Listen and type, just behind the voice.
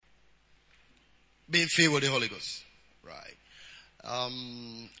being filled with the Holy Ghost. Right.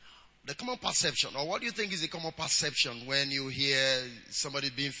 The common perception, or what do you think is the common perception when you hear somebody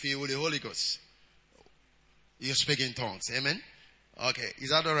being filled with the Holy Ghost? You speak in tongues. Amen? Okay. Is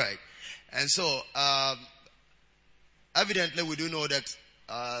that all right? And so, evidently we do know that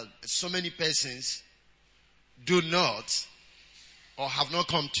so many persons do not or have not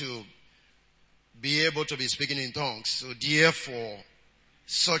come to be able to be speaking in tongues. So therefore,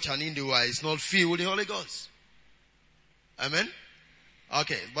 such an individual is not filled with the Holy Ghost. Amen?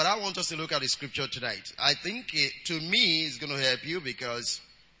 Okay, but I want us to look at the scripture tonight. I think to me it's going to help you because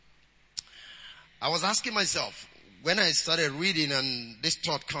I was asking myself when I started reading and this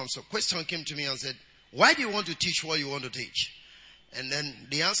thought comes, a question came to me and said, why do you want to teach what you want to teach? And then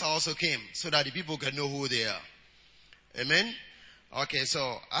the answer also came so that the people can know who they are. Amen? Okay,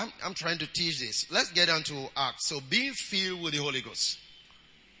 so I'm trying to teach this. Let's get down to Acts. So being filled with the Holy Ghost.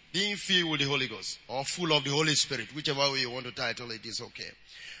 Being filled with the Holy Ghost. Or full of the Holy Spirit. Whichever way you want to title it is okay.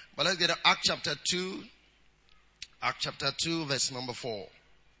 But let's get to Acts chapter 2. Acts chapter 2 verse number 4.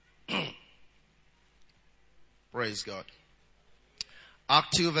 Praise God.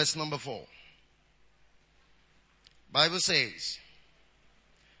 Acts 2 verse number 4. Bible says,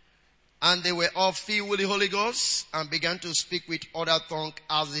 and they were all filled with the Holy Ghost and began to speak with other tongues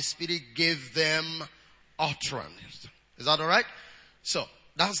as the Spirit gave them utterance. Is that all right? So,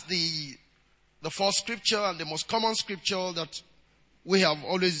 that's the first scripture and the most common scripture that we have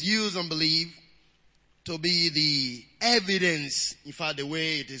always used and believe to be the evidence. In fact, the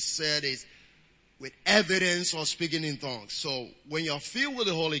way it is said is with evidence of speaking in tongues. So, when you're filled with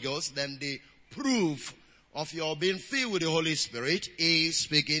the Holy Ghost, then the proof of your being filled with the Holy Spirit is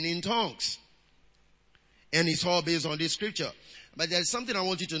speaking in tongues. And it's all based on this scripture. But there's something I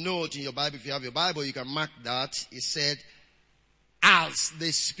want you to note in your Bible. If you have your Bible, you can mark that. It said, as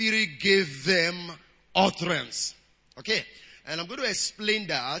the Spirit gave them utterance. Okay. And I'm going to explain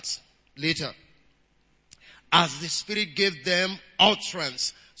that later. As the Spirit gave them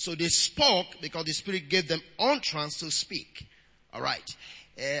utterance. So they spoke because the Spirit gave them utterance to speak. Alright.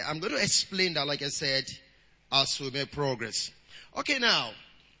 I'm going to explain that, like I said, as we make progress. Okay, now,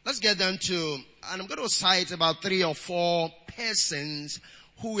 let's get down to, and I'm going to cite about 3 or 4 persons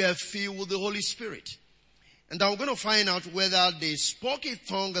who were filled with the Holy Spirit. And then we're going to find out whether they spoke in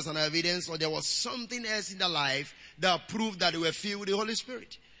tongues as an evidence or there was something else in their life that proved that they were filled with the Holy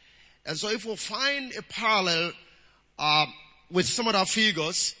Spirit. And so if we find a parallel with some other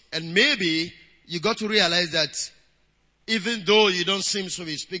figures, and maybe you got to realize that even though you don't seem to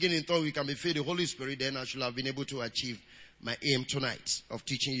be speaking in tongues, you can be filled with the Holy Spirit, then I should have been able to achieve my aim tonight of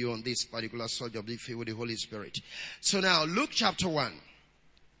teaching you on this particular subject of being filled with the Holy Spirit. So now, Luke chapter 1.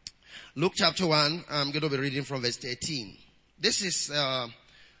 Luke chapter 1, I'm going to be reading from verse 13. This is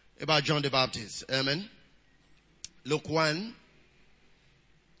about John the Baptist. Amen. Luke 1.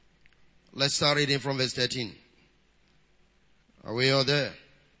 Let's start reading from verse 13. Are we all there?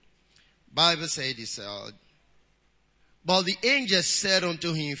 Bible says this. But the angel said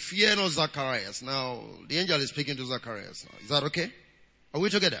unto him, fear not, Zacharias. Now, the angel is speaking to Zacharias. Is that okay? Are we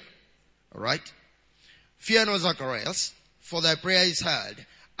together? Alright. Fear not, Zacharias, for thy prayer is heard,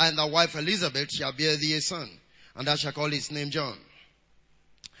 and thy wife Elizabeth shall bear thee a son, and thou shalt call his name John.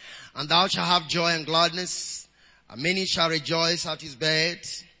 And thou shalt have joy and gladness, and many shall rejoice at his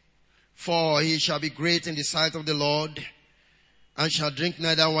birth, for he shall be great in the sight of the Lord, and shall drink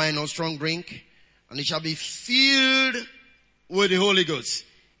neither wine nor strong drink, and he shall be filled with the Holy Ghost,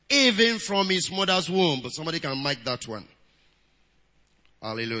 even from his mother's womb. But somebody can mark that one.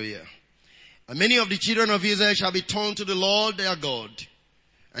 Hallelujah. And many of the children of Israel shall be turned to the Lord their God.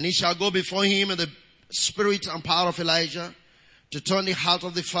 And he shall go before him in the spirit and power of Elijah, to turn the heart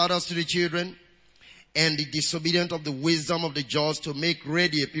of the fathers to the children, and the disobedient of the wisdom of the just, to make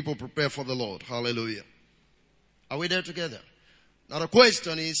ready a people prepared for the Lord. Hallelujah. Are we there together? Now the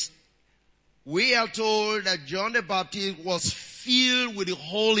question is, we are told that John the Baptist was filled with the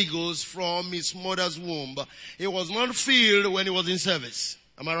Holy Ghost from his mother's womb. He was not filled when he was in service.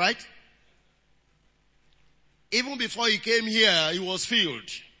 Am I right? Even before he came here, he was filled.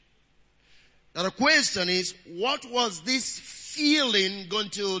 Now the question is, what was this filling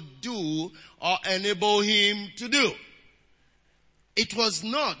going to do or enable him to do? It was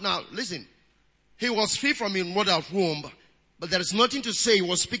not. Now listen, he was free from his mother's womb. But there is nothing to say he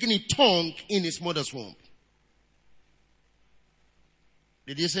was speaking in tongue in his mother's womb.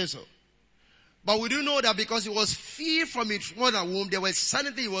 Did he say so? But we do know that because he was free from his mother's womb, there was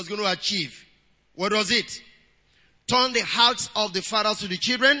something he was going to achieve. What was it? Turn the hearts of the fathers to the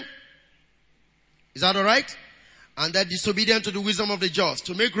children. Is that alright? and they're disobedient to the wisdom of the just,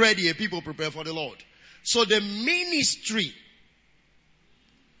 to make ready a people prepared for the Lord. So the ministry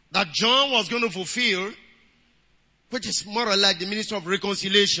that John was going to fulfill, which is more or like the ministry of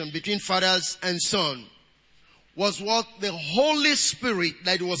reconciliation between fathers and son, was what the Holy Spirit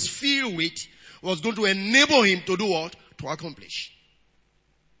that he was filled with was going to enable him to do what? To accomplish.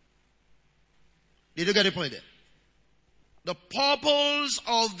 Did you get the point there? The purpose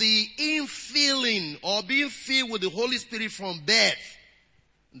of the infilling or being filled with the Holy Spirit from birth,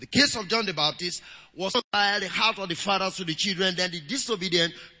 in the case of John the Baptist, was to apply the heart of the fathers to the children, then the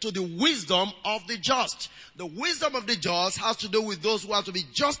disobedient to the wisdom of the just. The wisdom of the just has to do with those who are to be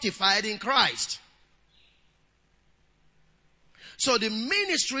justified in Christ. So the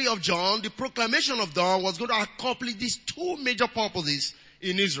ministry of John, the proclamation of John, was going to accomplish these two major purposes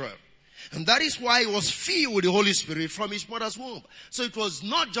in Israel. And that is why he was filled with the Holy Spirit from his mother's womb. So it was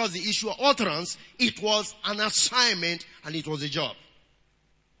not just the issue of utterance, it was an assignment and it was a job.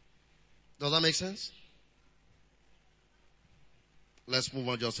 Does that make sense? Let's move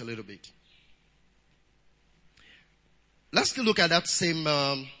on just a little bit. Let's still look at that same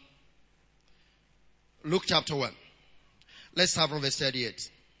Luke chapter 1. Let's start from verse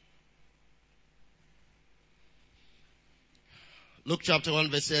 38. Luke chapter 1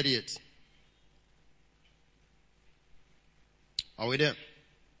 verse 38. Are we there?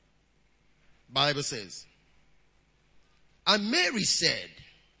 Bible says, and Mary said,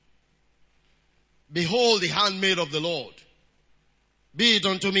 behold the handmaid of the Lord. Be it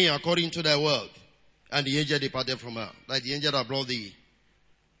unto me according to thy word. And the angel departed from her. Like the angel that brought the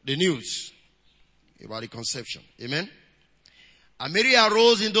news about the conception. Amen? And Mary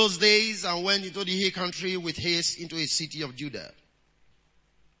arose in those days and went into the hill country with haste into a city of Judah.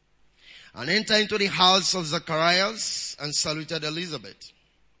 And entered into the house of Zacharias and saluted Elizabeth.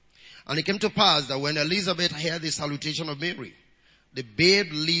 And it came to pass that when Elizabeth heard the salutation of Mary, the babe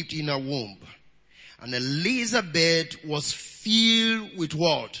leaped in her womb. And Elizabeth was filled with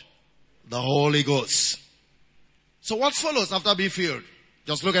what? The Holy Ghost. So what follows after being filled?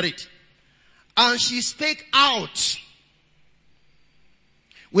 Just look at it. And she spake out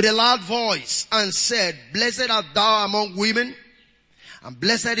with a loud voice and said, blessed art thou among women, and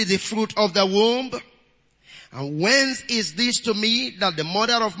blessed is the fruit of the womb. And whence is this to me that the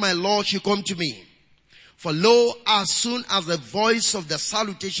mother of my Lord should come to me? For lo, as soon as the voice of the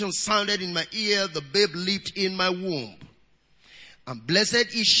salutation sounded in my ear, the babe leaped in my womb. And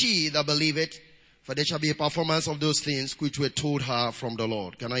blessed is she that believeth, for there shall be a performance of those things which were told her from the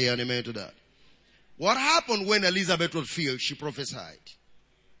Lord. Can I hear an amen to that? What happened when Elizabeth was filled? She prophesied.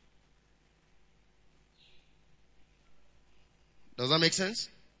 Does that make sense?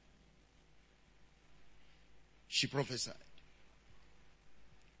 She prophesied.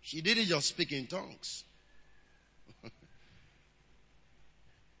 She didn't just speak in tongues.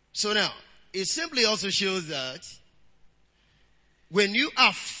 So now, it simply also shows that when you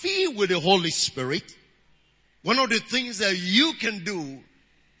are filled with the Holy Spirit, one of the things that you can do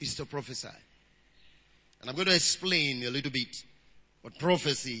is to prophesy. And I'm going to explain a little bit what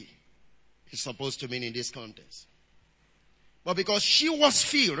prophecy is supposed to mean in this context. But because she was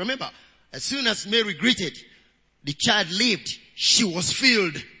filled, remember, as soon as Mary greeted, the child leaped, she was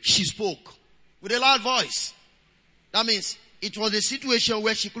filled, she spoke with a loud voice. That means it was a situation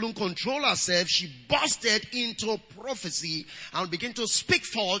where she couldn't control herself. She busted into prophecy and began to speak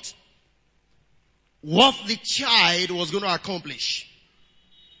forth what the child was going to accomplish.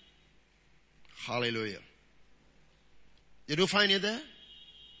 Hallelujah. Did you find it there?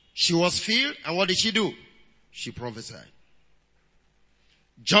 She was filled, and what did she do? She prophesied.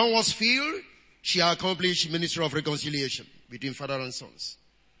 John was filled, she accomplished ministry of reconciliation between father and sons.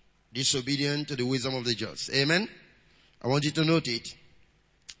 Disobedient to the wisdom of the just. Amen? I want you to note it,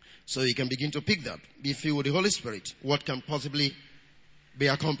 so you can begin to pick that. Be filled with the Holy Spirit. What can possibly be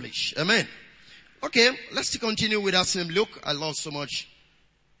accomplished? Amen. Okay, let's continue with that same Luke. I love so much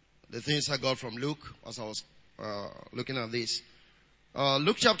the things I got from Luke as I was looking at this.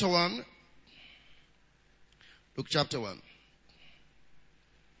 Luke chapter 1. Luke chapter 1.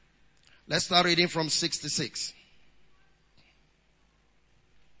 Let's start reading from 66.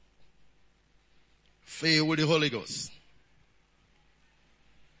 Filled with the Holy Ghost.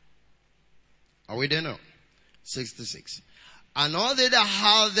 Are we there now? 66. And all they that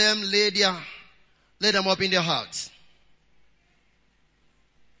have them lay them up in their hearts,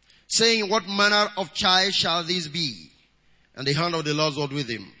 saying, what manner of child shall this be? And the hand of the Lord was with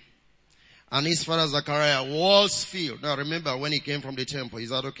him. And his father Zachariah was filled. Now remember when he came from the temple. Is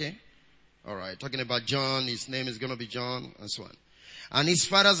that okay? Alright. Talking about John. His name is going to be John and so on. And his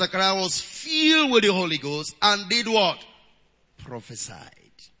father Zechariah was filled with the Holy Ghost and did what? Prophesied.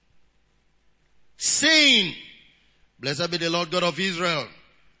 Saying, blessed be the Lord God of Israel,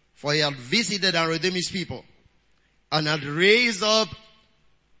 for he had visited and redeemed his people, and had raised up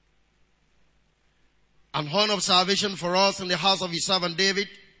an horn of salvation for us in the house of his servant David,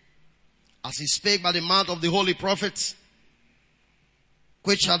 as he spake by the mouth of the holy prophets,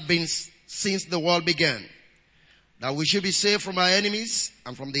 which had been since the world began, that we should be saved from our enemies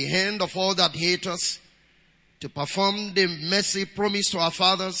and from the hand of all that hate us, to perform the mercy promised to our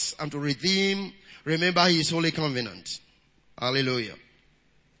fathers and to remember his holy covenant. Hallelujah.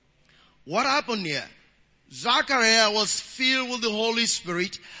 What happened here? Zechariah was filled with the Holy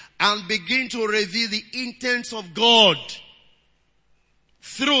Spirit and began to reveal the intents of God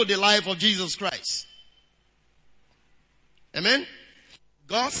through the life of Jesus Christ. Amen?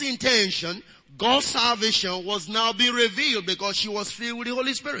 God's intention, God's salvation was now being revealed because she was filled with the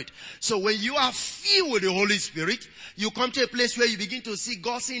Holy Spirit. So when you are filled with the Holy Spirit, you come to a place where you begin to see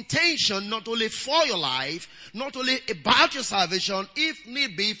God's intention not only for your life, not only about your salvation, if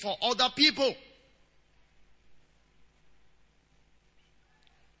need be for other people.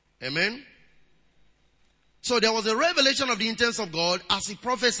 Amen? So there was a revelation of the intents of God as he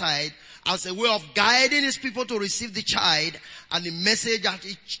prophesied as a way of guiding his people to receive the child and the message that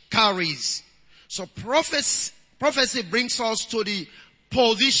it carries. So prophecy brings us to the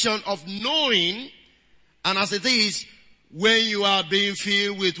position of knowing, and as it is, when you are being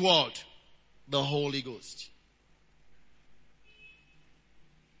filled with what? The Holy Ghost.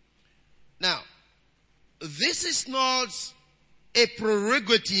 Now, this is not a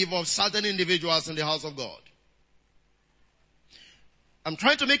prerogative of certain individuals in the house of God. I'm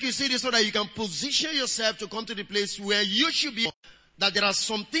trying to make you see this so that you can position yourself to come to the place where you should be, that there are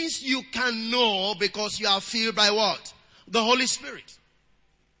some things you can know because you are filled by what? The Holy Spirit.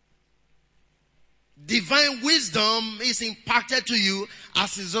 Divine wisdom is imparted to you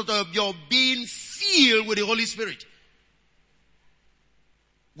as a result of your being filled with the Holy Spirit.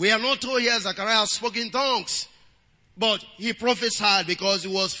 We are not told here Zechariah spoke in tongues, but he prophesied because he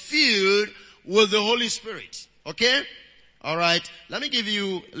was filled with the Holy Spirit. Okay? Alright. Let me give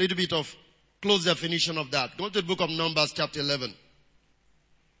you a little bit of close definition of that. Go to the book of Numbers chapter 11.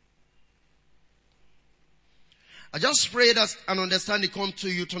 I just pray that an understanding come to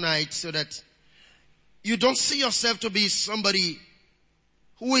you tonight so that you don't see yourself to be somebody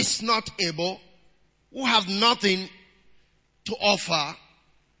who is not able, who have nothing to offer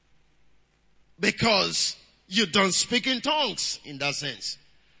because you don't speak in tongues in that sense.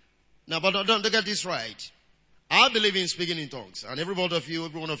 Now, but don't get this right. I believe in speaking in tongues, and every one of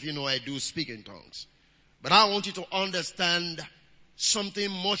you know I do speak in tongues. But I want you to understand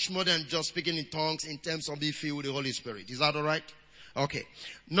something much more than just speaking in tongues in terms of being filled with the Holy Spirit. Is that alright? Okay.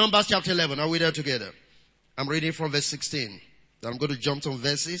 Numbers chapter 11. Are we there together? I'm reading from verse 16. I'm going to jump some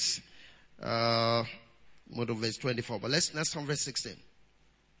verses. More to verse 24. But let's from verse 16.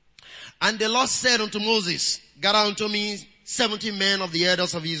 And the Lord said unto Moses, gather unto me 70 men of the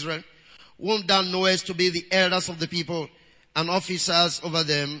elders of Israel, whom thou knowest to be the elders of the people, and officers over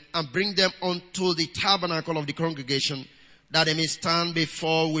them, and bring them unto the tabernacle of the congregation, that they may stand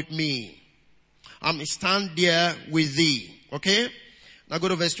before with me. I may stand there with thee. Okay? Now go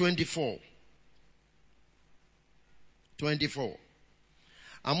to verse 24. 24.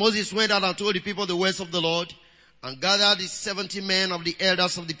 And Moses went out and told the people the words of the Lord, and gathered the 70 men of the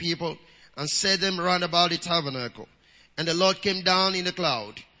elders of the people, and set them round about the tabernacle. And the Lord came down in the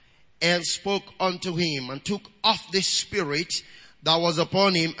cloud, and spoke unto him, and took off the spirit that was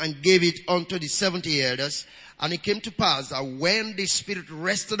upon him, and gave it unto the 70 elders. And it came to pass that when the Spirit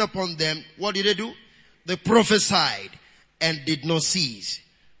rested upon them, what did they do? They prophesied and did not cease.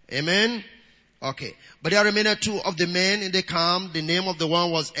 Amen? Okay. But there remained 2 of the men in the camp. The name of the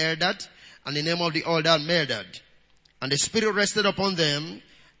one was Eldad, and the name of the other Medad. And the Spirit rested upon them,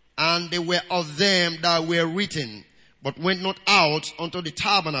 and they were of them that were written, but went not out unto the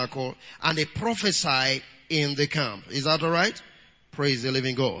tabernacle, and they prophesied in the camp. Is that alright? Praise the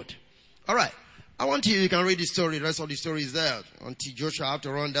living God. Alright. I want you can read the story. The rest of the story is there. Until Joshua had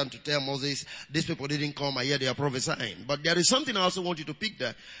to run down to tell Moses, these people didn't come and yet they are prophesying. But there is something I also want you to pick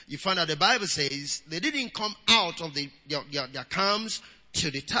there. You find that the Bible says they didn't come out of their camps to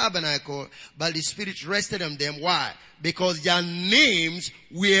the tabernacle, but the Spirit rested on them. Why? Because their names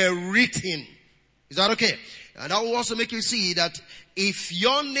were written. Is that okay? And that will also make you see that if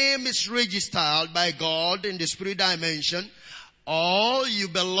your name is registered by God in the spirit dimension, or you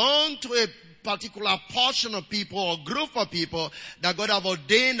belong to a particular portion of people or group of people that God have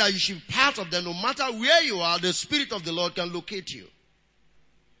ordained that you should be part of them, no matter where you are, the Spirit of the Lord can locate you.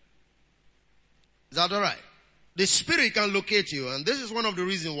 Is that alright? The Spirit can locate you, and this is one of the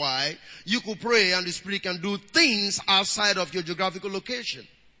reasons why you could pray and the Spirit can do things outside of your geographical location.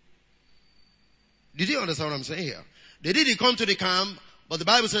 Did you understand what I'm saying here? They didn't come to the camp, but the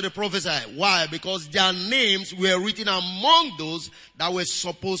Bible said they prophesied. Why? Because their names were written among those that were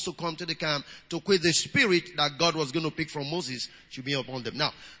supposed to come to the camp to quit the Spirit that God was going to pick from Moses to be upon them.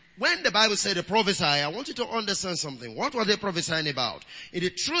 Now, when the Bible said they prophesy, I want you to understand something. What were they prophesying about? In the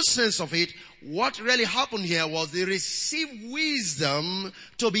true sense of it, what really happened here was they received wisdom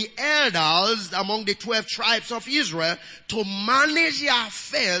to be elders among the 12 tribes of Israel to manage the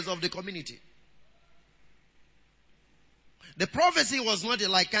affairs of the community. The prophecy was not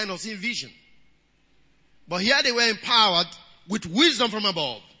like kind of seeing vision. But here they were empowered with wisdom from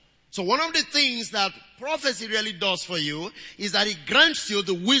above. So one of the things that prophecy really does for you is that it grants you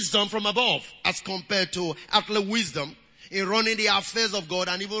the wisdom from above as compared to earthly wisdom in running the affairs of God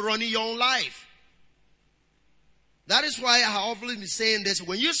and even running your own life. That is why I often been saying this.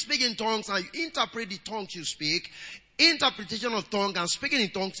 When you speak in tongues and you interpret the tongues you speak, interpretation of tongue and speaking in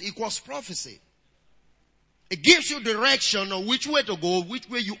tongues equals prophecy. It gives you direction on which way to go, which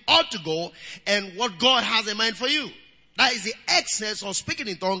way you ought to go, and what God has in mind for you. That is the essence of speaking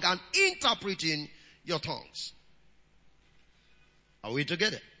in tongues and interpreting your tongues. Are we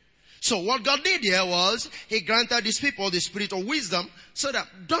together? So what God did here was, He granted these people the spirit of wisdom so that,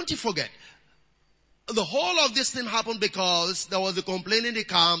 don't you forget, the whole of this thing happened because there was a complaint in the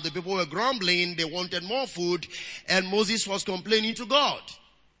camp, the people were grumbling, they wanted more food, and Moses was complaining to God.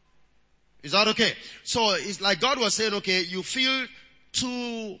 Is that okay? So it's like God was saying, okay, you feel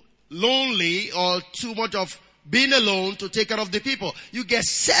too lonely or too much of being alone to take care of the people. You get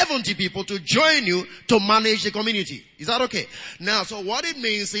 70 people to join you to manage the community. Is that okay? Now, so what it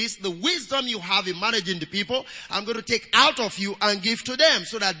means is the wisdom you have in managing the people, I'm going to take out of you and give to them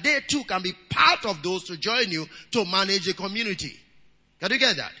so that they too can be part of those to join you to manage the community. Can you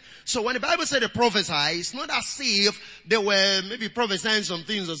get that? So when the Bible said they prophesy, it's not as if they were maybe prophesying some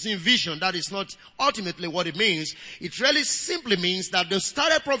things or seeing vision. That is not ultimately what it means. It really simply means that they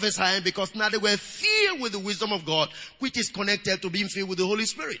started prophesying because now they were filled with the wisdom of God, which is connected to being filled with the Holy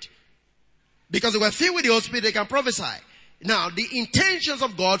Spirit. Because they were filled with the Holy Spirit, they can prophesy. Now, the intentions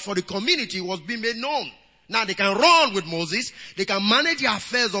of God for the community was being made known. Now they can run with Moses. They can manage the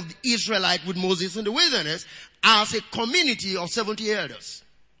affairs of the Israelites with Moses in the wilderness as a community of 70 elders.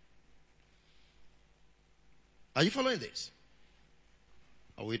 Are you following this?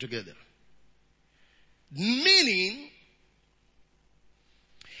 Are we together? Meaning,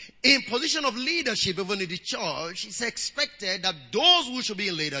 in position of leadership, even in the church, it's expected that those who should be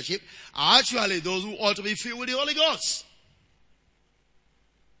in leadership are actually those who ought to be filled with the Holy Ghost.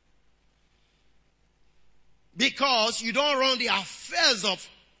 Because you don't run the affairs of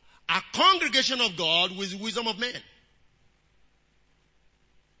a congregation of God with the wisdom of men.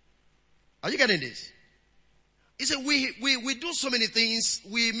 Are you getting this? He said, we do so many things,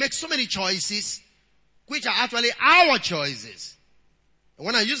 we make so many choices, which are actually our choices. And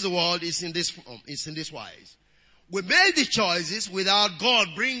when I use the word, it's in this wise. We make the choices without God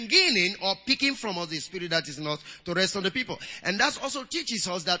bringing in or picking from us the spirit that is in us to rest on the people. And that also teaches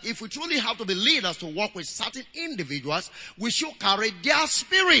us that if we truly have to be leaders to work with certain individuals, we should carry their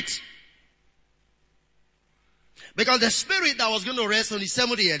spirit. Because the spirit that was going to rest on the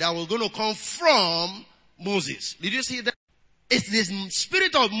 70 year, that was going to come from Moses. Did you see that? It's this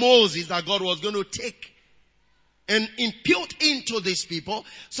spirit of Moses that God was going to take and impute into these people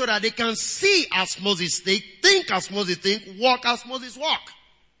so that they can see as Moses think as Moses think, walk as Moses walk.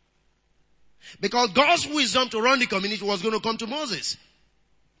 Because God's wisdom to run the community was going to come to Moses.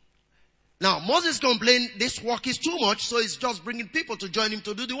 Now, Moses complained, this work is too much, so he's just bringing people to join him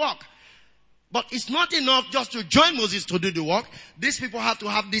to do the work. But it's not enough just to join Moses to do the work. These people have to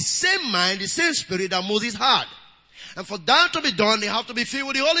have the same mind, the same spirit that Moses had. And for that to be done, they have to be filled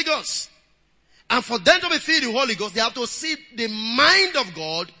with the Holy Ghost. And for them to be filled with the Holy Ghost, they have to see the mind of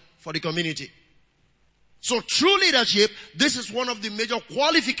God for the community. So true leadership, this is one of the major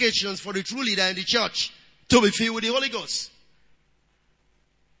qualifications for the true leader in the church, to be filled with the Holy Ghost.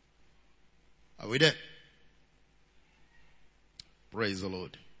 Are we there? Praise the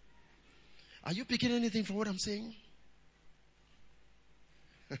Lord. Are you picking anything from what I'm saying?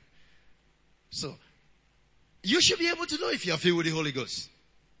 So, you should be able to know if you are filled with the Holy Ghost.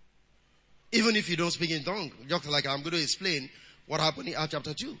 Even if you don't speak in tongues. Just like I'm going to explain what happened in Acts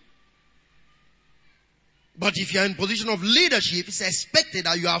chapter 2. But if you are in position of leadership, it's expected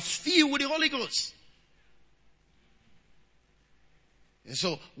that you are filled with the Holy Ghost. And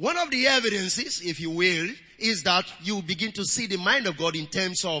so, one of the evidences, if you will, is that you begin to see the mind of God in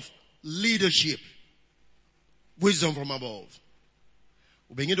terms of leadership. Wisdom from above.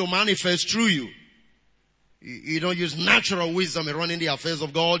 Will begin to manifest through you. You don't use natural wisdom in running the affairs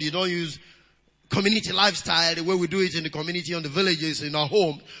of God. You don't use community lifestyle, the way we do it in the community, on the villages, in our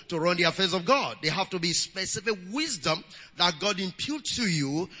home, to run the affairs of God. They have to be specific wisdom that God imputes to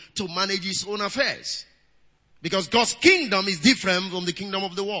you to manage His own affairs. Because God's kingdom is different from the kingdom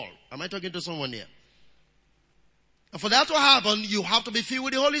of the world. Am I talking to someone here? And for that to happen, you have to be filled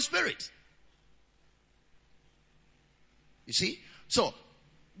with the Holy Spirit. You see? So,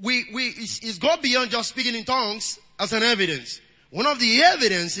 it's gone beyond just speaking in tongues as an evidence. One of the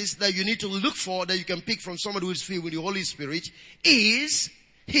evidences that you need to look for, that you can pick from somebody who is filled with the Holy Spirit, is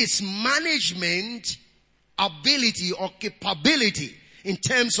his management ability or capability in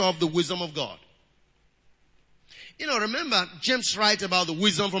terms of the wisdom of God. You know, remember, James writes about the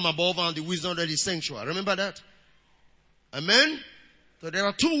wisdom from above and the wisdom that is sensual. Remember that? Amen? So there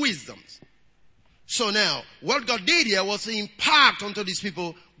are two wisdoms. So now, what God did here was to impart unto these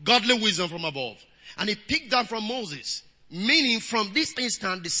people godly wisdom from above. And He picked that from Moses. Meaning, from this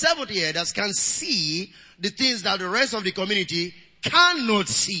instant, the 70 elders can see the things that the rest of the community cannot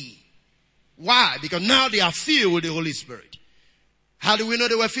see. Why? Because now they are filled with the Holy Spirit. How do we know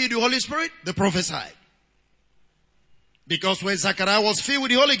they were filled with the Holy Spirit? They prophesied. Because when Zechariah was filled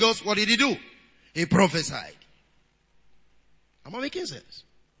with the Holy Ghost, what did he do? He prophesied. Am I making sense?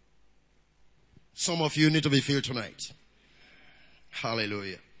 Some of you need to be filled tonight.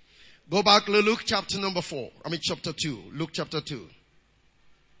 Hallelujah. Go back to Luke chapter 2. Luke chapter 2.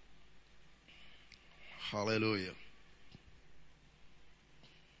 Hallelujah.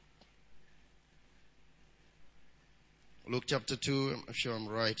 Luke chapter 2. I'm sure I'm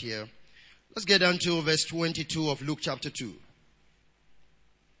right here. Let's get down to verse 22 of Luke chapter 2.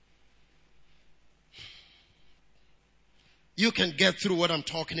 You can get through what I'm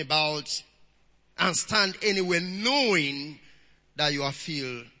talking about and stand anywhere knowing that you are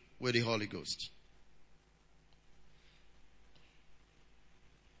filled with the Holy Ghost.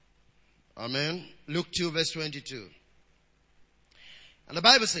 Amen. Luke 2 verse 22. And the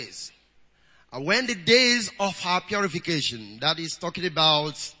Bible says, and when the days of her purification, that is talking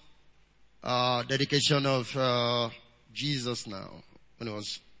about dedication of Jesus now, when he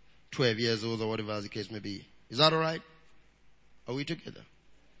was 12 years old or whatever the case may be. Is that alright? Are we together?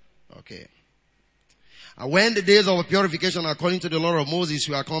 Okay. And when the days of purification according to the law of Moses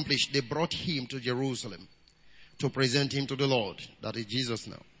were accomplished, they brought him to Jerusalem to present him to the Lord. That is Jesus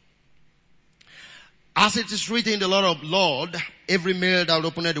now. As it is written in the law of Lord, every male that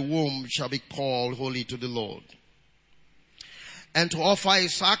openeth the womb shall be called holy to the Lord. And to offer a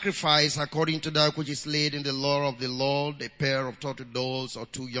sacrifice according to that which is laid in the law of the Lord, a pair of turtle doves or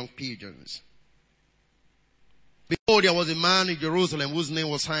 2 young pigeons. Behold, there was a man in Jerusalem whose name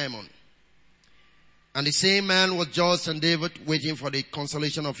was Simon. And the same man was just and David, waiting for the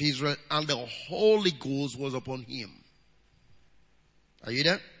consolation of Israel, and the Holy Ghost was upon him. Are you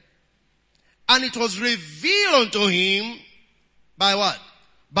there? And it was revealed unto him by what?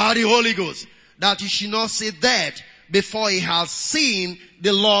 By the Holy Ghost, that he should not say that before he has seen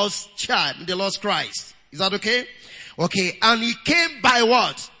the lost child, the lost Christ. Is that okay? Okay. And he came by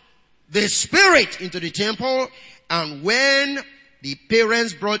what? The Spirit into the temple, and when the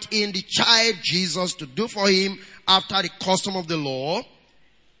parents brought in the child Jesus to do for him after the custom of the law,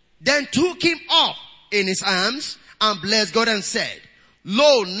 then took him up in his arms and blessed God and said,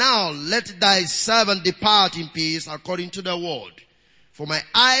 Lo, now let thy servant depart in peace according to the word. For my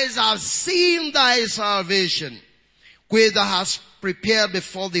eyes have seen thy salvation, which thou hast prepared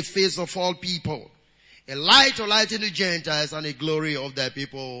before the face of all people, a light to lighten the Gentiles and a glory of thy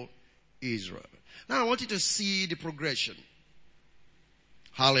people Israel. Now I want you to see the progression.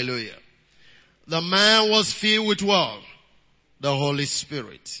 Hallelujah. The man was filled with what? The Holy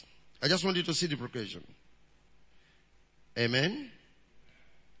Spirit. I just want you to see the progression. Amen.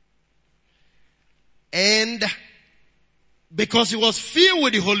 And because he was filled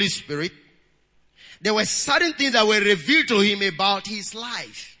with the Holy Spirit, there were certain things that were revealed to him about his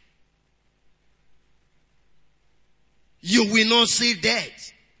life. You will not see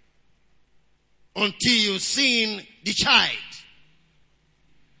death until you've seen the child.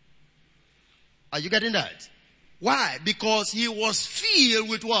 Are you getting that? Why? Because he was filled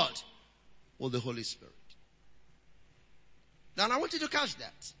with what? With the Holy Spirit. Now I want you to catch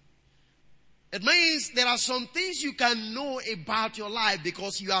that. It means there are some things you can know about your life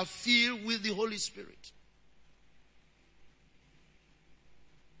because you are filled with the Holy Spirit.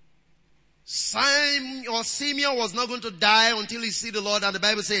 Simeon was not going to die until he see the Lord, and the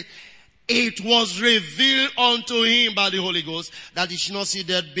Bible said, it was revealed unto him by the Holy Ghost that he should not see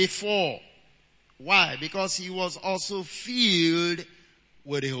death before. Why? Because he was also filled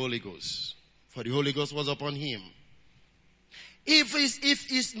with the Holy Ghost. For the Holy Ghost was upon him. If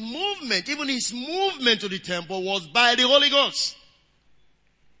his movement, even his movement to the temple was by the Holy Ghost.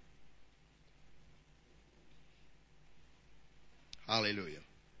 Hallelujah.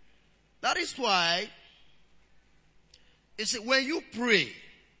 That is why, it's when you pray,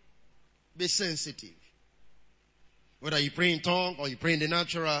 be sensitive. Whether you pray in tongue or you pray in the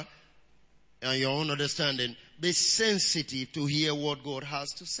natural and your own understanding, be sensitive to hear what God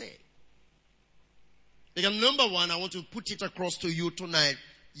has to say. Because number one, I want to put it across to you tonight.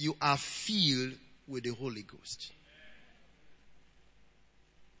 You are filled with the Holy Ghost.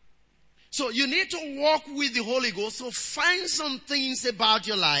 So you need to walk with the Holy Ghost. So find some things about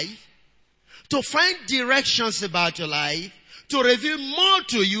your life, to find directions about your life, to reveal more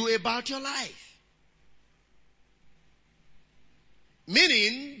to you about your life.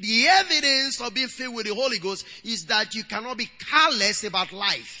 Meaning, the evidence of being filled with the Holy Ghost is that you cannot be careless about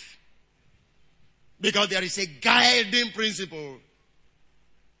life. Because there is a guiding principle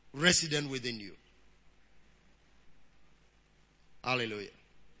resident within you. Hallelujah.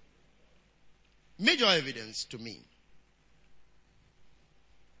 Major evidence to me.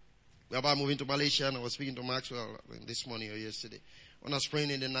 We're about moving to Malaysia, and I was speaking to Maxwell this morning or yesterday. When I was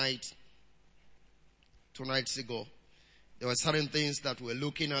praying in the night, 2 nights ago, there were certain things that we're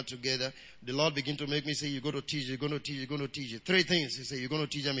looking at together. The Lord began to make me say, you're going to teach, you're going to teach, you're going to teach. 3 things. He said, you're going to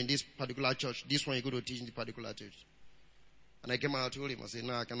teach them in this particular church. This one you're going to teach in the particular church. And I came out and told him, I said,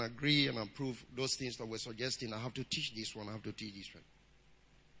 no, I can agree and approve those things that we're suggesting. I have to teach this one, I have to teach this one.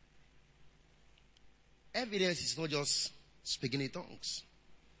 Evidence is not just speaking in tongues.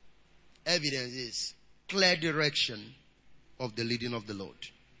 Evidence is clear direction of the leading of the Lord.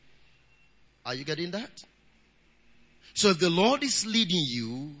 Are you getting that? So if the Lord is leading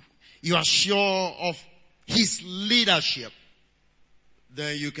you, you are sure of His leadership,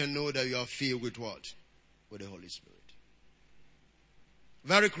 then you can know that you are filled with what? With the Holy Spirit.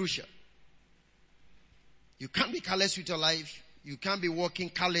 Very crucial. You can't be careless with your life. You can't be walking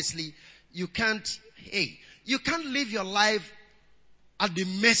carelessly. You can't live your life at the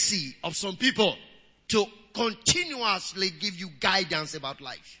mercy of some people to continuously give you guidance about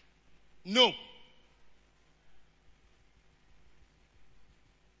life. No.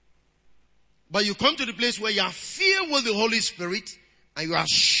 But you come to the place where you are filled with the Holy Spirit and you are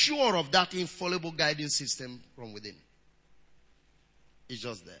sure of that infallible guiding system from within. It's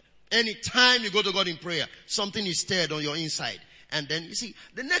just there. Anytime you go to God in prayer, something is stirred on your inside. And then you see,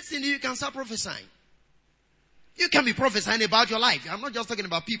 the next thing you can start prophesying. You can be prophesying about your life. I'm not just talking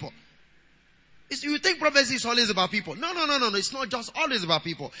about people. You think prophecy is always about people. No. It's not just always about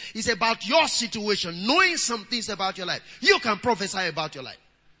people. It's about your situation, knowing some things about your life. You can prophesy about your life.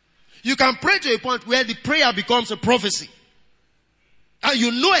 You can pray to a point where the prayer becomes a prophecy. And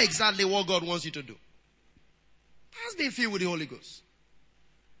you know exactly what God wants you to do. That's being filled with the Holy Ghost.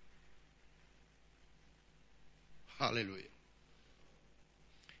 Hallelujah.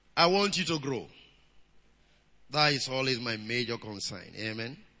 I want you to grow. That is always my major concern.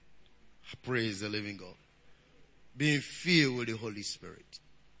 Amen. Praise the living God. Being filled with the Holy Spirit.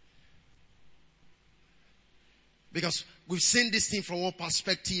 Because we've seen this thing from one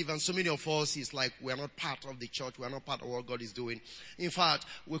perspective, and so many of us is like we are not part of the church, we are not part of what God is doing. In fact,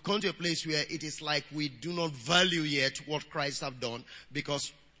 we've come to a place where it is like we do not value yet what Christ have done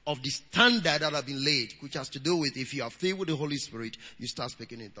because of the standard that have been laid, which has to do with if you are filled with the Holy Spirit, you start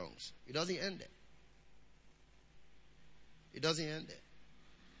speaking in tongues. It doesn't end there. It doesn't end there.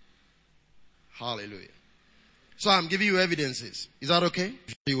 Hallelujah. So I'm giving you evidences. Is that okay?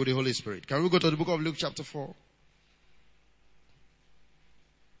 Filled with the Holy Spirit. Can we go to the book of Luke chapter 4?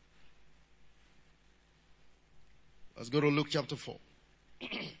 Let's go to Luke chapter 4.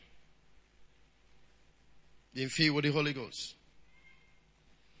 Being filled with the Holy Ghost.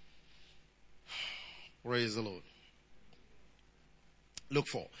 Praise the Lord. Luke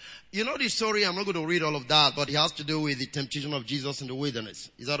 4. You know the story, I'm not going to read all of that, but it has to do with the temptation of Jesus in the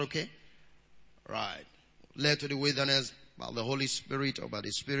wilderness. Is that okay? Right. Led to the wilderness by the Holy Spirit or by the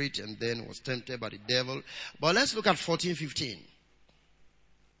Spirit, and then was tempted by the devil. But let's look at 14:15.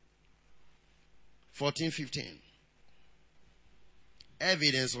 14:15.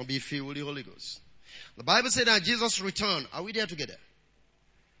 Evidence of being filled with the Holy Ghost. The Bible said that Jesus returned. Are we there together?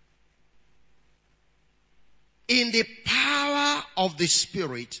 In the power of the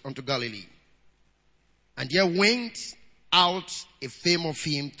Spirit unto Galilee. And there went out a fame of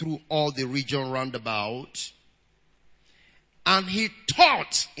him through all the region round about. And he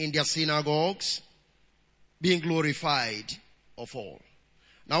taught in their synagogues, being glorified of all.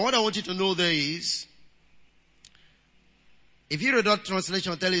 Now what I want you to know there is, if you read that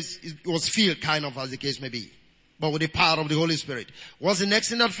translation, tell it was filled, kind of, as the case may be, but with the power of the Holy Spirit. What's the next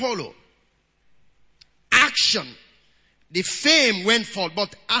thing that followed? Action. The fame went forth,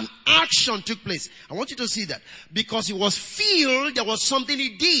 but an action took place. I want you to see that. Because he was filled, there was something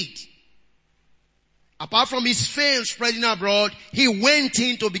he did. Apart from his fame spreading abroad, he went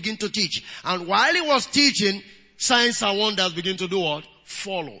in to begin to teach. And while he was teaching, signs and wonders begin to do what?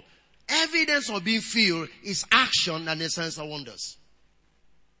 Follow. Evidence of being filled is action and the signs and wonders.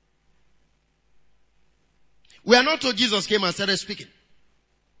 We are not told Jesus came and started speaking.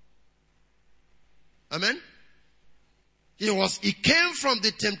 Amen? He came from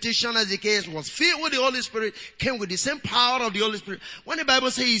the temptation, as the case was filled with the Holy Spirit, came with the same power of the Holy Spirit. When the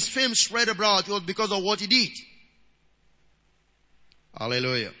Bible says his fame spread abroad, it was because of what he did.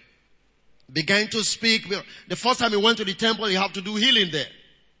 Hallelujah. Began to speak. The first time he went to the temple, he had to do healing there.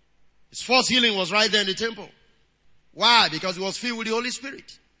 His first healing was right there in the temple. Why? Because he was filled with the Holy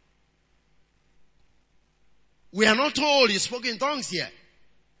Spirit. We are not told he spoke in tongues here.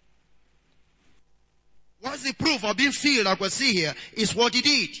 What's the proof of being filled, like we see here, is what he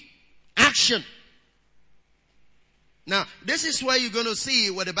did. Action. Now, this is where you're going to see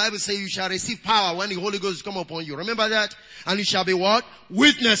where the Bible says you shall receive power when the Holy Ghost come upon you. Remember that? And you shall be what?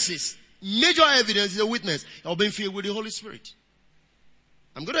 Witnesses. Major evidence is a witness of being filled with the Holy Spirit.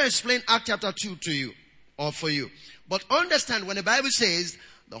 I'm going to explain Acts chapter 2 to you, or for you. But understand, when the Bible says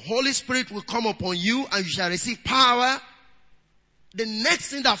the Holy Spirit will come upon you and you shall receive power, the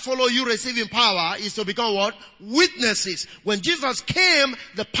next thing that follow you receiving power is to become what? Witnesses. When Jesus came,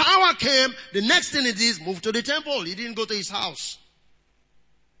 the power came, the next thing it is, move to the temple. He didn't go to his house.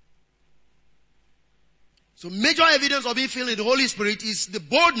 So major evidence of being filled with the Holy Spirit is the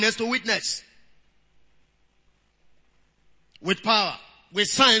boldness to witness. With power. With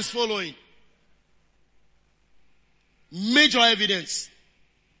signs following. Major evidence.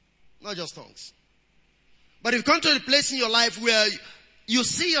 Not just tongues. But if you come to a place in your life where you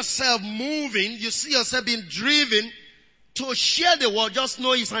see yourself moving, you see yourself being driven to share the word, just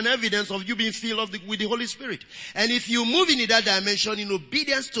know it's an evidence of you being filled with the Holy Spirit. And if you move in that dimension in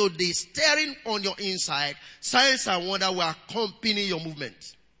obedience to the stirring on your inside, signs and wonder will accompany your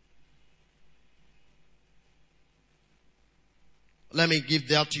movement. Let me give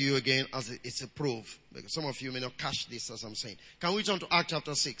that to you again as it's a proof. Because some of you may not catch this as I'm saying. Can we turn to Acts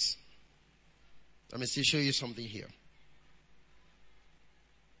chapter 6? Let me show you something here.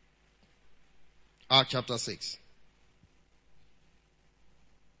 Acts chapter 6.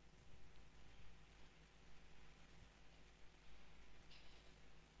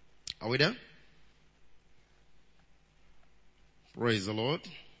 Are we there? Praise the Lord.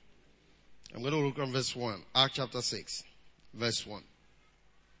 I'm going to look on verse 1. Acts chapter 6. Verse 1.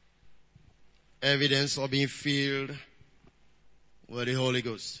 Evidence of being filled with the Holy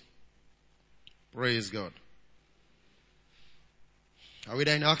Ghost. Praise God. Are we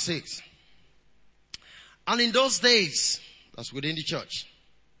there in Acts 6? And in those days, that's within the church,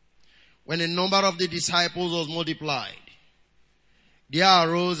 when the number of the disciples was multiplied, there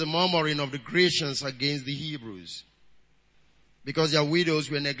arose a murmuring of the Grecians against the Hebrews, because their widows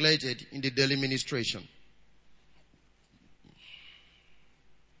were neglected in the daily ministration.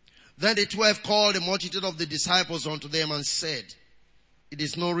 Then the 12 called the multitude of the disciples unto them and said, it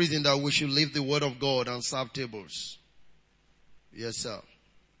is no reason that we should leave the word of God and serve tables. Yes, sir.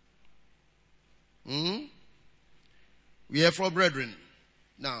 Wherefore, brethren.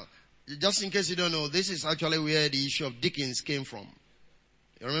 Now, just in case you don't know, this is actually where the issue of deacons came from.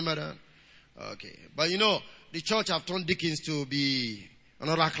 You remember that? Okay. But you know, the church have turned deacons to be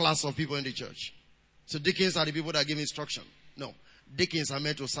another class of people in the church. So deacons are the people that give instruction. No. Deacons are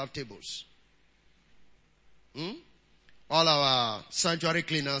meant to serve tables. All our sanctuary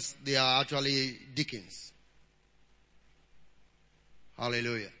cleaners, they are actually deacons.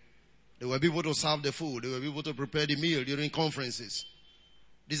 Hallelujah. They were people to serve the food. They were people to prepare the meal during conferences.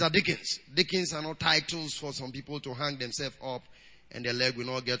 These are deacons. Deacons are not titles for some people to hang themselves up and their leg will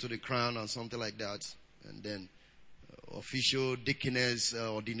not get to the crown or something like that. And then official deaconess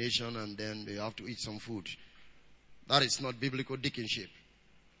ordination, and then they have to eat some food. That is not biblical deaconship.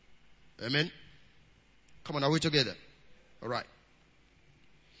 Amen? Come on, are we together? All right.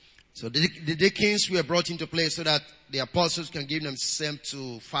 So the deacons were brought into place so that the apostles can give themselves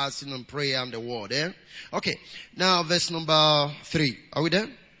to fasting and prayer and the word. Eh? Okay. Now verse number 3. Are we there?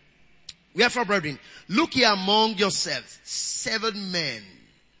 Wherefore, brethren, look ye among yourselves 7 men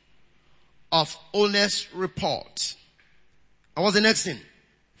of honest report. And what's the next thing?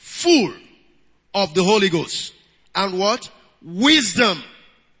 Full of the Holy Ghost. And what? Wisdom.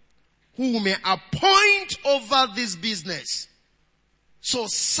 who may appoint over this business. So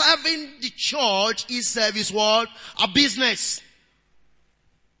serving the church is service what? A business.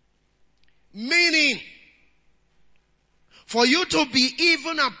 Meaning, for you to be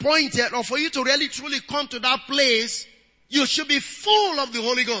even appointed, or for you to really truly come to that place, you should be full of the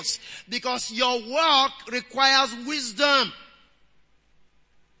Holy Ghost. Because your work requires wisdom.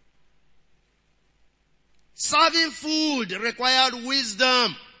 Serving food required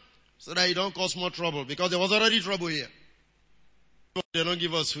wisdom. So that you don't cause more trouble. Because there was already trouble here. They don't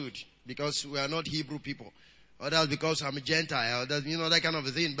give us food. Because we are not Hebrew people. Or that's because I'm a Gentile. Or that, that kind of a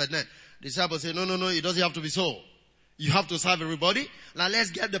thing. But then, the disciples say, no, it doesn't have to be so. You have to serve everybody. Now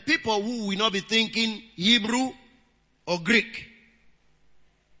let's get the people who will not be thinking Hebrew or Greek.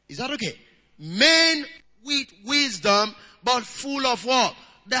 Is that okay? Men with wisdom, but full of what?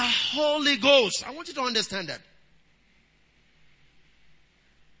 The Holy Ghost. I want you to understand that.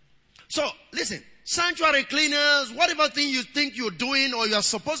 So, listen. Sanctuary cleaners, whatever thing you think you're doing or you're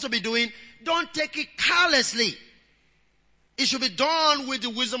supposed to be doing, don't take it carelessly. It should be done with the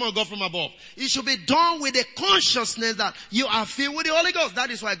wisdom of God from above. It should be done with the consciousness that you are filled with the Holy Ghost. That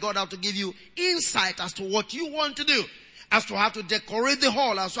is why God has to give you insight as to what you want to do. As to how to decorate the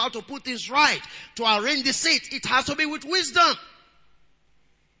hall, as to how to put things right, to arrange the seats. It has to be with wisdom.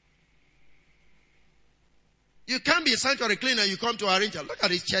 You can't be a sanctuary cleaner, you come to arrange it. Look at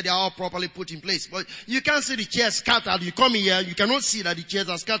this chair, they are all properly put in place. But you can't see the chairs scattered. You come here, you cannot see that the chairs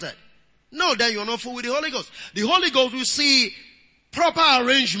are scattered. No, then you're not full with the Holy Ghost. The Holy Ghost will see proper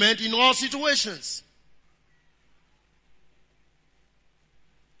arrangement in all situations.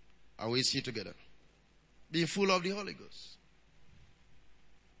 Are we still together? Being full of the Holy Ghost.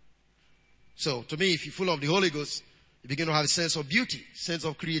 So, to me, if you're full of the Holy Ghost, you begin to have a sense of beauty, sense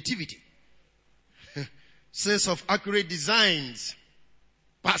of creativity, sense of accurate designs,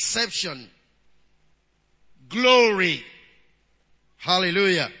 perception, glory.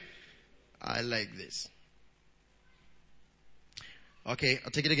 Hallelujah. I like this. Okay,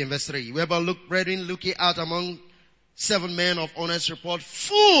 I'll take it again, verse 3. Whereby look, brethren, look ye out among 7 men of honest report,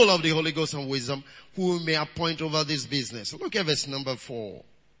 full of the Holy Ghost and wisdom, who may appoint over this business. Look at verse number 4.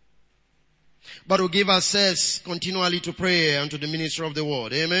 But we give ourselves continually to prayer and to the ministry of the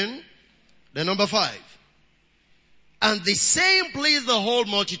word. Amen. Then number 5. And the same pleased the whole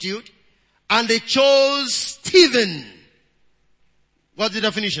multitude, and they chose Stephen. What's the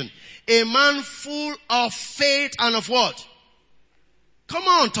definition? A man full of faith and of what? Come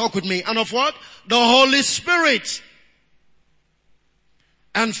on, talk with me. And of what? The Holy Spirit.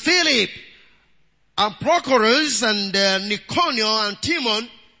 And Philip, and Prochorus, and Nicanor, and Timon,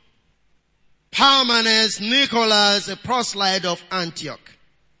 Parmenas, Nicholas, a proselyte of Antioch,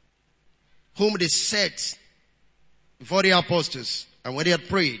 whom they set before the apostles, and when they had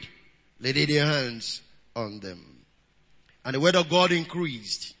prayed, they laid their hands on them. And the word of God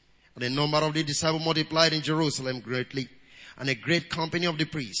increased, and the number of the disciples multiplied in Jerusalem greatly, and a great company of the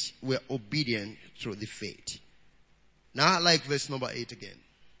priests were obedient through the faith. Now I like verse number 8 again.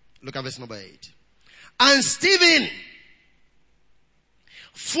 Look at verse number 8. And Stephen,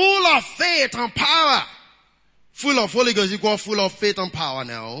 full of faith and power, full of Holy Ghost equal full of faith and power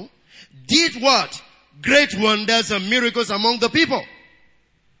now, did what? Great wonders and miracles among the people.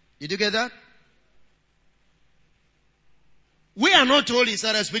 Did you get that? We are not told he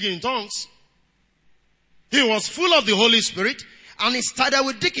started speaking in tongues. He was full of the Holy Spirit and he started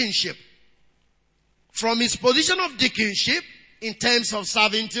with deaconship. From his position of deaconship, in terms of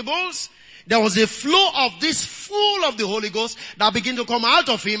serving tables, there was a flow of this full of the Holy Ghost that began to come out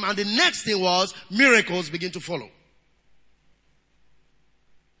of him, and the next thing was miracles begin to follow.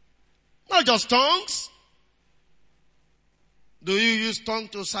 Not just tongues. Do you use tongue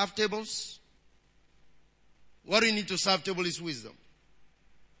to serve tables? What you need to serve table is wisdom.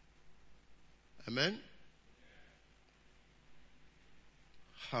 Amen?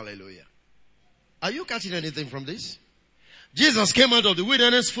 Hallelujah. Are you catching anything from this? Jesus came out of the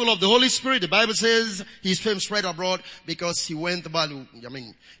wilderness full of the Holy Spirit. The Bible says his fame spread abroad because he went about,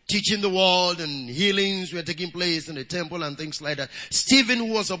 teaching the world, and healings were taking place in the temple and things like that. Stephen,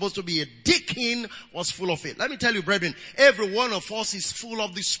 who was supposed to be a deacon, was full of it. Let me tell you, brethren, every one of us is full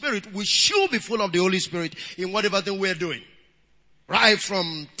of the Spirit. We should be full of the Holy Spirit in whatever thing we're doing. Right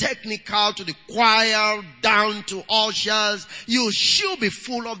from technical to the choir, down to ushers, you should be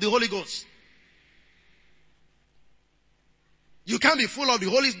full of the Holy Ghost. You can't be full of the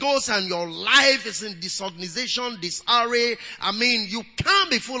Holy Ghost and your life is in disorganization, disarray. You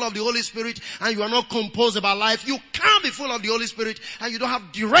can't be full of the Holy Spirit and you are not composed about life. You can't be full of the Holy Spirit and you don't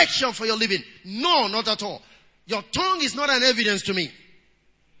have direction for your living. No, not at all. Your tongue is not an evidence to me.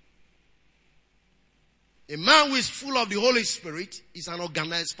 A man who is full of the Holy Spirit is an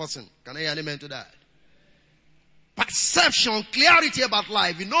organized person. Can I hear an amen to that? Perception, clarity about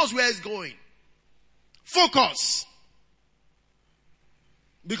life. He knows where he's going. Focus.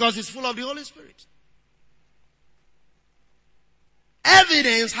 Because he's full of the Holy Spirit.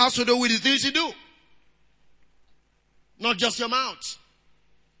 Evidence has to do with the things you do. Not just your mouth.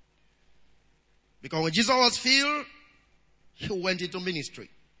 Because when Jesus was filled, he went into ministry.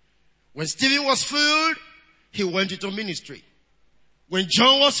 When Stephen was filled, he went into ministry. When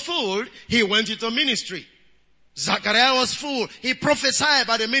John was full, he went into ministry. Zachariah was full, he prophesied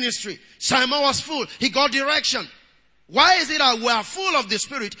about the ministry. Simon was full, he got direction. Why is it that we are full of the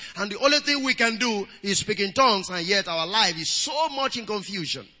Spirit and the only thing we can do is speak in tongues, and yet our life is so much in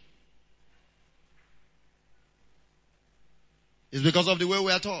confusion? It's because of the way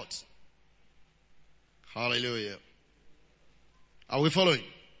we are taught. Hallelujah. Are we following?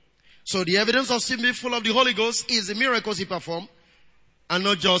 So the evidence of Stephen being full of the Holy Ghost is the miracles he performed, and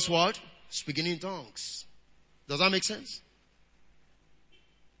not just what? Speaking in tongues. Does that make sense?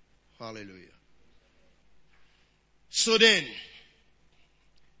 Hallelujah. So then,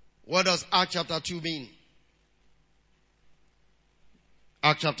 what does Acts chapter 2 mean?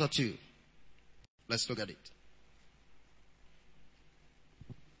 Acts chapter 2. Let's look at it.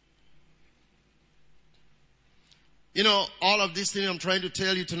 You know, all of these things I'm trying to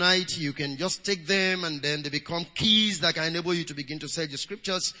tell you tonight, you can just take them and then they become keys that can enable you to begin to search the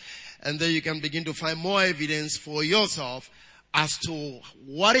scriptures, and then you can begin to find more evidence for yourself as to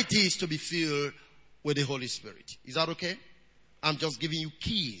what it is to be filled with the Holy Spirit. Is that okay? I'm just giving you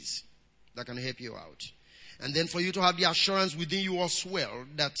keys that can help you out. And then for you to have the assurance within you as well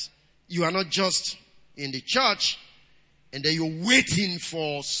that you are not just in the church and then you're waiting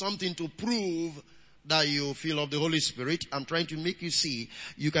for something to prove that you feel of the Holy Spirit. I'm trying to make you see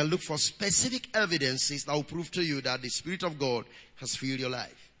you can look for specific evidences that will prove to you that the Spirit of God has filled your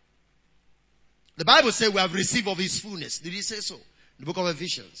life. The Bible says we have received of His fullness. Did He say so? The book of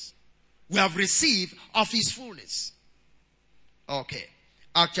Ephesians. We have received of His fullness. Okay.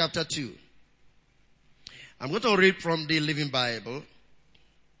 Acts chapter 2. I'm going to read from the Living Bible.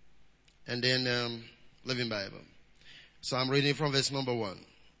 And then, Living Bible. So I'm reading from verse number 1.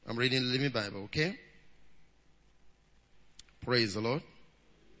 I'm reading the Living Bible, okay? Praise the Lord.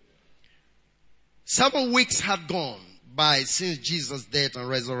 7 weeks had gone by since Jesus' death and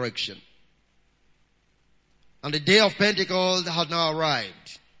resurrection. And the day of Pentecost had now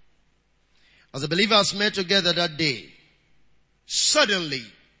arrived. As the believers met together that day, suddenly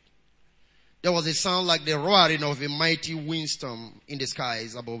there was a sound like the roaring of a mighty windstorm in the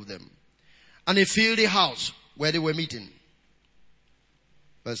skies above them. And it filled the house where they were meeting.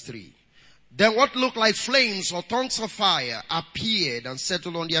 Verse 3. Then what looked like flames or tongues of fire appeared and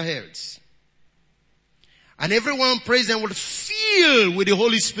settled on their heads. And everyone present was filled with the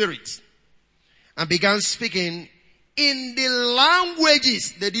Holy Spirit and began speaking in the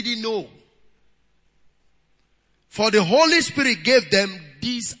languages they didn't know. For the Holy Spirit gave them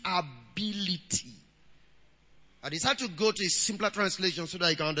this ability. I decided to go to a simpler translation so that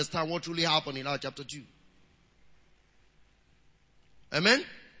you can understand what really happened in Acts chapter 2. Amen?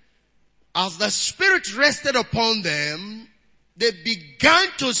 As the Spirit rested upon them, they began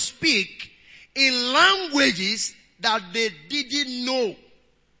to speak in languages that they didn't know.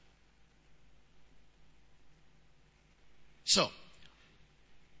 So,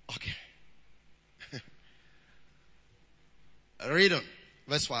 okay. Read on,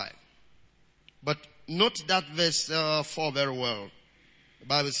 verse 5. But note that verse 4 very well. The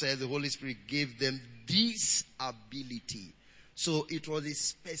Bible says the Holy Spirit gave them this ability. So it was a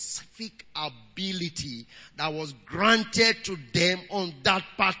specific ability that was granted to them on that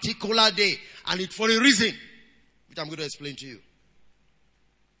particular day. And it's for a reason, which I'm going to explain to you.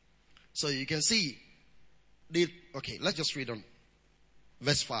 So you can see, okay, let's just read on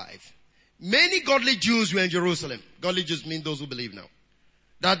verse 5. Many godly Jews were in Jerusalem. Godly Jews mean those who believe now.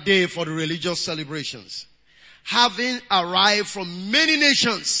 That day for the religious celebrations. Having arrived from many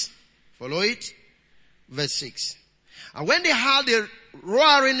nations. Follow it? Verse 6. And when they heard the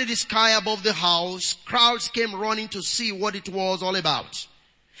roaring in the sky above the house, crowds came running to see what it was all about.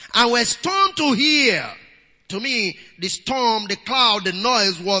 And were stunned to hear. To me, the storm, the cloud, the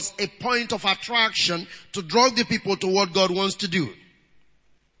noise was a point of attraction to draw the people to what God wants to do.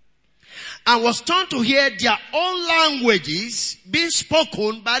 And was stunned to hear their own languages being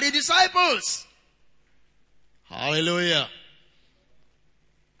spoken by the disciples. Hallelujah.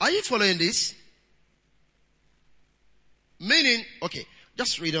 Are you following this? Meaning, okay,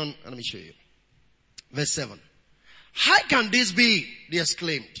 just read on and let me show you. Verse 7. How can this be? They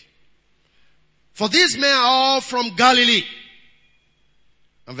exclaimed. For these men are all from Galilee.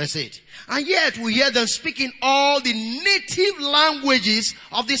 And verse 8. And yet we hear them speaking all the native languages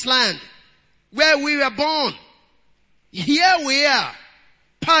of this land where we were born. Here we are.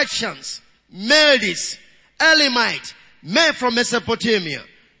 Persians, Medes, Elamites, men from Mesopotamia,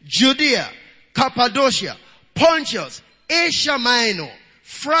 Judea, Cappadocia, Pontus, Asia Minor,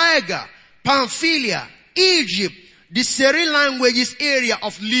 Phrygia, Pamphylia, Egypt, the Syrian languages area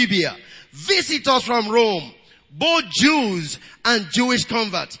of Libya, visitors from Rome, both Jews and Jewish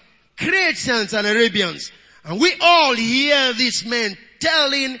converts, Cretans and Arabians. And we all hear these men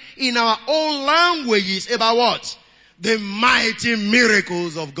telling in our own languages about what? The mighty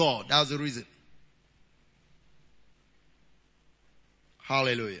miracles of God. That's the reason.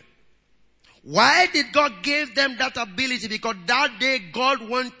 Hallelujah. Why did God give them that ability? Because that day God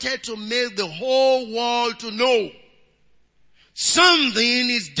wanted to make the whole world to know something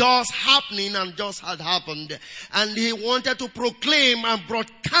is just happening and just had happened. And he wanted to proclaim and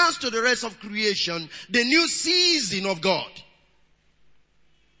broadcast to the rest of creation the new season of God.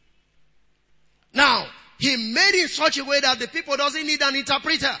 Now, he made it such a way that the people doesn't need an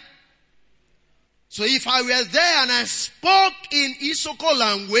interpreter. So if I were there and I spoke in Isoko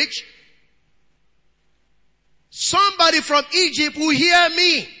language, somebody from Egypt will hear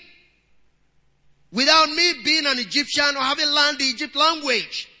me without me being an Egyptian or having learned the Egypt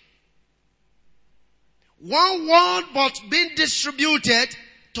language. One word but being distributed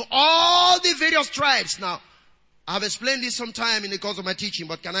to all the various tribes. Now, I've explained this sometime in the course of my teaching,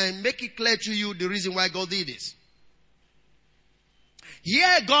 but can I make it clear to you the reason why God did this?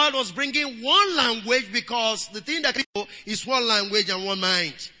 Here God was bringing one language because the thing that people is one language and one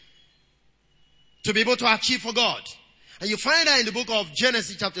mind to be able to achieve for God. And you find that in the book of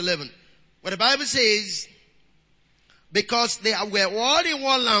Genesis chapter 11, where the Bible says, because they were all in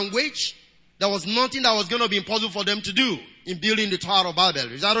one language, there was nothing that was going to be impossible for them to do in building the Tower of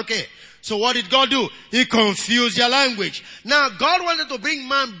Babel. Is that okay? So what did God do? He confused their language. Now God wanted to bring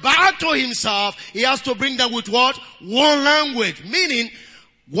man back to himself. He has to bring them with what? One language. Meaning,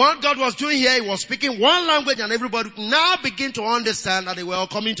 what God was doing here, he was speaking one language and everybody could now begin to understand that they were all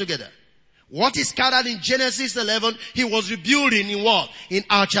coming together. What is scattered in Genesis 11, he was rebuilding in what? In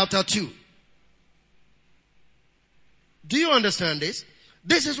Acts chapter 2. Do you understand this?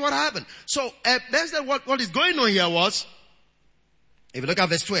 This is what happened. So, what is going on here was, if you look at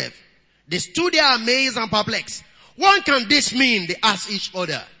verse 12, they stood there amazed and perplexed. What can this mean? They asked each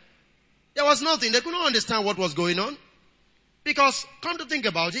other. There was nothing. They could not understand what was going on. Because, come to think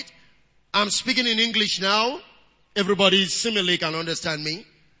about it, I'm speaking in English now. Everybody similarly can understand me.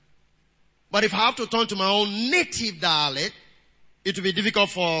 But if I have to turn to my own native dialect, it will be difficult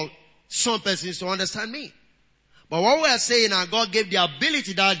for some persons to understand me. But what we are saying now, God gave the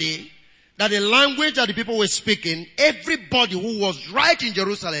ability that day, that the language that the people were speaking, everybody who was right in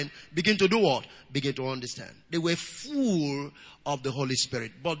Jerusalem began to do what? Began to understand. They were full of the Holy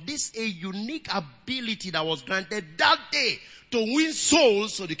Spirit. But this is a unique ability that was granted that day to win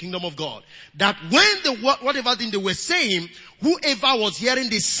souls to the kingdom of God. That when whatever thing they were saying, whoever was hearing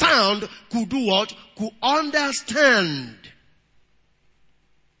the sound could do what? Could understand.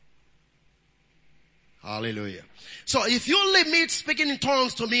 Hallelujah. So if you limit speaking in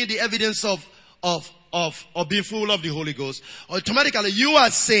tongues to mean the evidence of being full of the Holy Ghost, automatically you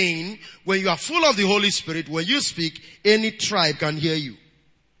are saying when you are full of the Holy Spirit, when you speak, any tribe can hear you.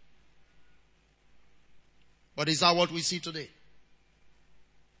 But is that what we see today?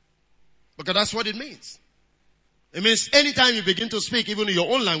 Because that's what it means. It means anytime you begin to speak, even in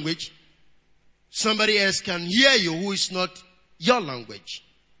your own language, somebody else can hear you who is not your language.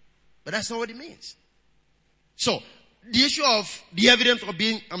 But that's not what it means. So, the issue of the evidence of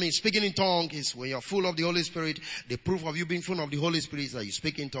speaking in tongues is when you're full of the Holy Spirit. The proof of you being full of the Holy Spirit is that you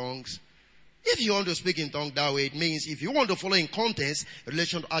speak in tongues. If you want to speak in tongues that way, it means if you want to follow in context in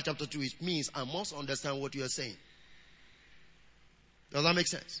relation to Acts chapter 2, it means I must understand what you are saying. Does that make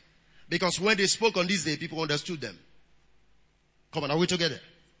sense? Because when they spoke on this day, people understood them. Come on, are we together?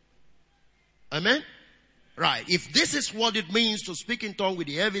 Amen? Right. If this is what it means to speak in tongues with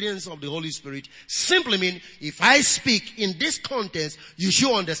the evidence of the Holy Spirit, simply mean if I speak in this context, you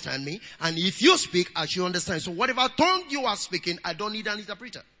should understand me. And if you speak, I should understand. So whatever tongue you are speaking, I don't need an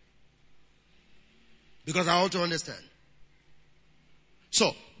interpreter. Because I want to understand.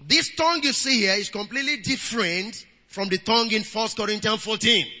 So, this tongue you see here is completely different from the tongue in 1 Corinthians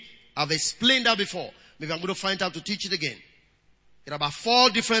 14. I've explained that before. Maybe I'm going to find out to teach it again. There are about 4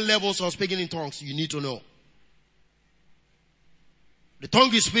 different levels of speaking in tongues you need to know. The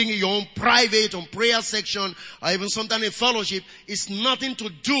tongue you speak in your own private, on prayer section, or even sometimes in fellowship, is nothing to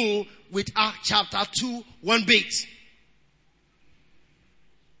do with Acts chapter 2, one bit.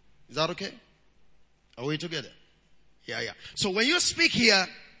 Is that okay? Are we together? Yeah. So when you speak here,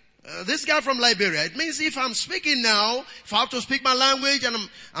 this guy from Liberia, it means if I'm speaking now, if I have to speak my language and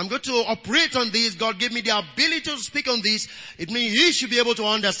I'm going to operate on this, God gave me the ability to speak on this, it means he should be able to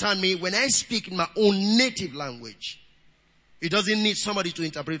understand me when I speak in my own native language. It doesn't need somebody to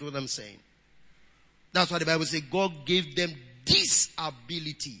interpret what I'm saying. That's why the Bible says God gave them this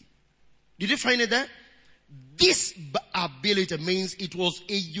ability. Did you find it there? This ability means it was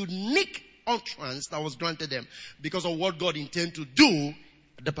a unique utterance that was granted them because of what God intended to do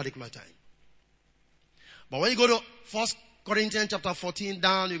at that particular time. But when you go to 1 Corinthians chapter 14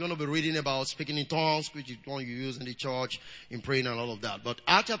 down, you're going to be reading about speaking in tongues, which is one you use in the church, in praying and all of that. But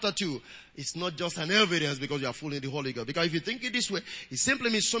Acts chapter 2, it's not just an evidence because you are full in the Holy Ghost. Because if you think it this way, it simply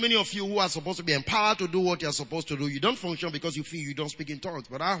means so many of you who are supposed to be empowered to do what you're supposed to do, you don't function because you feel you don't speak in tongues.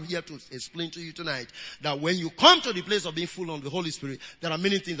 But I'm here to explain to you tonight that when you come to the place of being full on the Holy Spirit, there are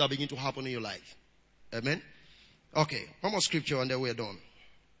many things that begin to happen in your life. Amen? Okay, one more scripture and then we're done.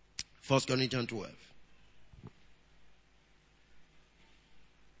 1 Corinthians 12.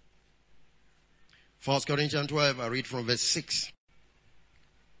 1 Corinthians 12, I read from verse 6.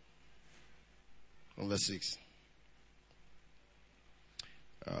 From verse 6.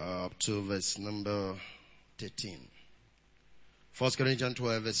 Up to verse number 13. 1 Corinthians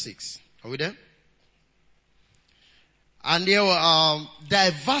 12, verse 6. Are we there? And there are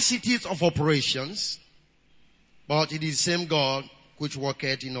diversities of operations, but it is the same God which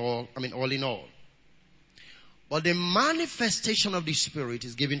worketh in all, all in all. But the manifestation of the Spirit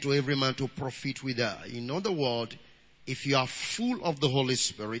is given to every man to profit with her. In other words, if you are full of the Holy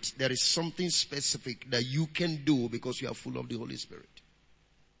Spirit, there is something specific that you can do because you are full of the Holy Spirit.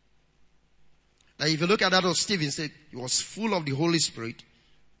 Now if you look at that of Stephen, said he was full of the Holy Spirit.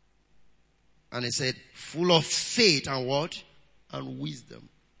 And he said, full of faith and what? And wisdom.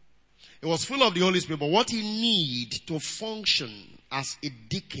 He was full of the Holy Spirit, but what he needed to function as a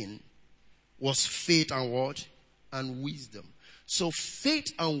deacon was faith and what? And wisdom. So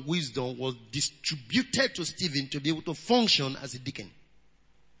faith and wisdom was distributed to Stephen to be able to function as a deacon.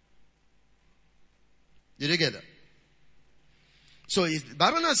 Did you get that? So the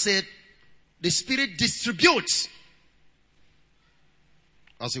Bible has said the Spirit distributes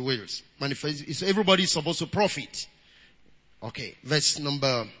as he wills. So everybody is supposed to profit. Okay, verse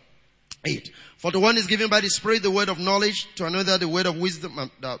number 8. For the one is given by the Spirit the word of knowledge, to another the word of wisdom,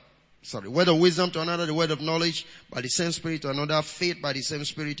 word of wisdom, to another the word of knowledge by the same Spirit, to another faith by the same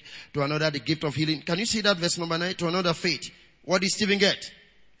Spirit, to another the gift of healing. Can you see that verse number 9? To another faith. What did Stephen get?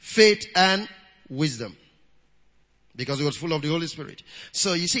 Faith and wisdom. Because he was full of the Holy Spirit.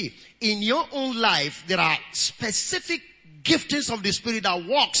 So you see, in your own life, there are specific giftings of the Spirit that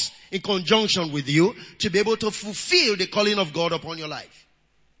works in conjunction with you to be able to fulfill the calling of God upon your life.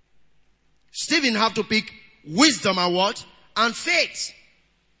 Stephen had to pick wisdom and what? And faith.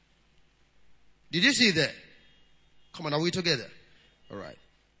 Did you see that? Come on, are we together? Alright.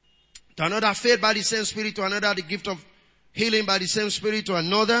 To another faith by the same Spirit, to another the gift of healing by the same Spirit, to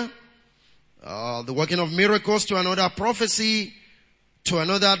another the working of miracles, to another prophecy, to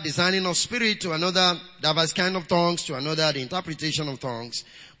another discerning of spirit, to another diverse kind of tongues, to another the interpretation of tongues.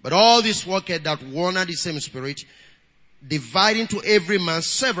 But all this worketh that one and the same Spirit, dividing to every man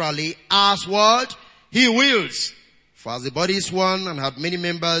severally as what? He wills. For as the body is one and have many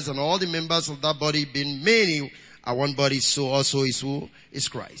members, and all the members of that body being many are one body, so also is who? Is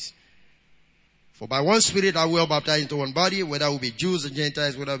Christ. For by one Spirit are we all baptized into one body, whether we be Jews and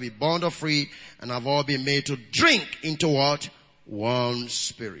Gentiles, whether we be bond or free, and have all been made to drink into what? One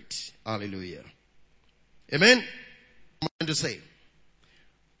Spirit. Hallelujah. Amen? I'm going to say,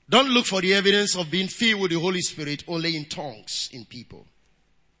 don't look for the evidence of being filled with the Holy Spirit only in tongues in people.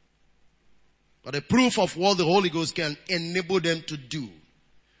 But a proof of what the Holy Ghost can enable them to do,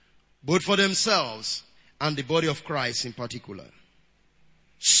 both for themselves and the body of Christ in particular.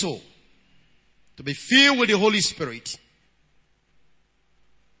 So, to be filled with the Holy Spirit,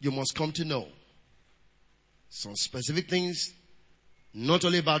 you must come to know some specific things, not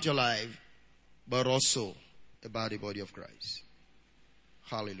only about your life, but also about the body of Christ.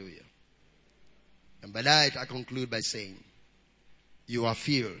 Hallelujah. And by that, I conclude by saying, you are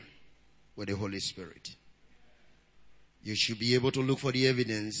filled with the Holy Spirit. You should be able to look for the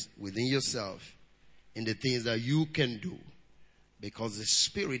evidence within yourself in the things that you can do, because the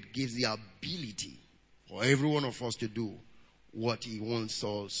Spirit gives the ability for every one of us to do what He wants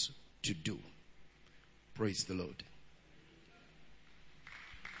us to do. Praise the Lord.